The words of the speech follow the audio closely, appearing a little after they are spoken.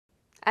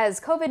As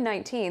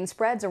COVID-19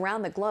 spreads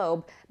around the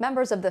globe,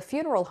 members of the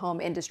funeral home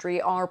industry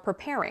are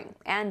preparing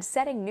and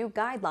setting new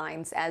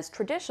guidelines as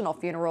traditional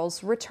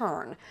funerals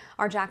return.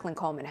 Our Jaclyn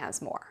Coleman has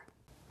more.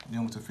 You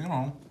went to funeral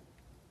home?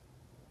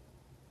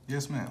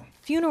 Yes, ma'am.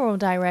 Funeral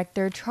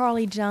director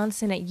Charlie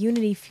Johnson at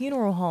Unity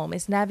Funeral Home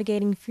is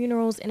navigating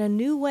funerals in a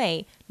new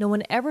way no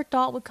one ever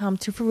thought would come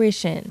to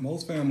fruition.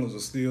 Most families are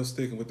still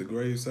sticking with the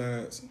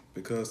gravesides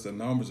because the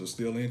numbers are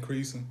still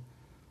increasing.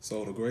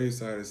 So the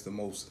graveside is the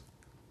most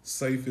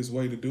safest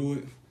way to do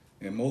it.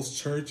 And most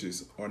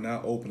churches are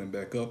not opening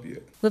back up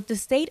yet. With the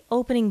state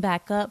opening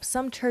back up,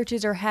 some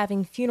churches are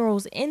having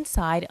funerals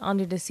inside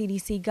under the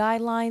CDC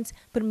guidelines,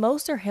 but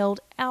most are held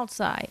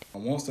outside.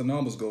 Once the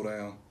numbers go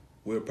down,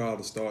 we'll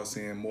probably start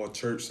seeing more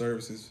church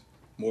services,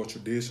 more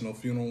traditional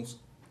funerals,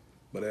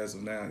 but as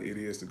of now, it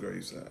is the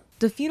graveside.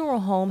 The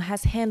funeral home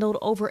has handled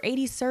over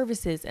 80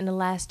 services in the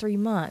last 3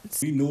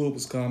 months. We knew it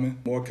was coming.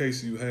 The more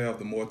cases you have,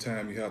 the more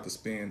time you have to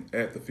spend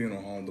at the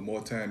funeral home, the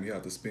more time you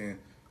have to spend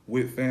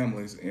with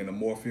families, and the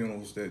more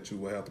funerals that you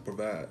will have to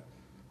provide.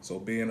 So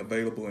being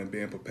available and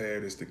being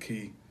prepared is the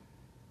key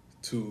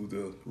to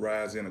the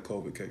rise in the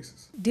COVID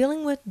cases.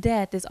 Dealing with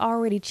death is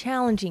already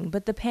challenging,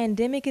 but the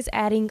pandemic is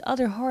adding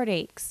other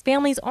heartaches.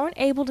 Families aren't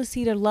able to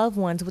see their loved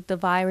ones with the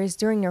virus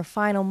during their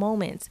final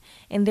moments,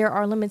 and there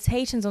are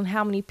limitations on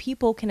how many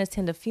people can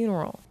attend a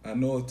funeral. I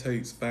know it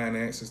takes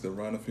finances to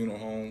run a funeral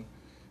home.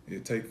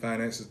 It takes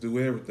finances to do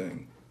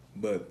everything,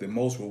 but the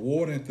most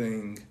rewarding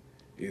thing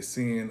is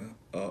seeing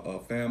a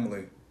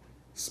family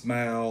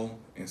smile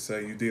and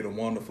say you did a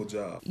wonderful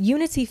job.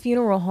 Unity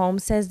Funeral Home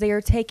says they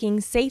are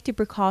taking safety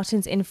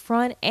precautions in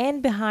front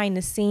and behind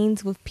the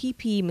scenes with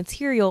PPE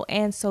material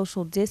and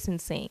social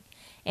distancing.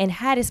 In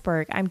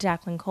Hattiesburg, I'm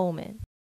Jaclyn Coleman.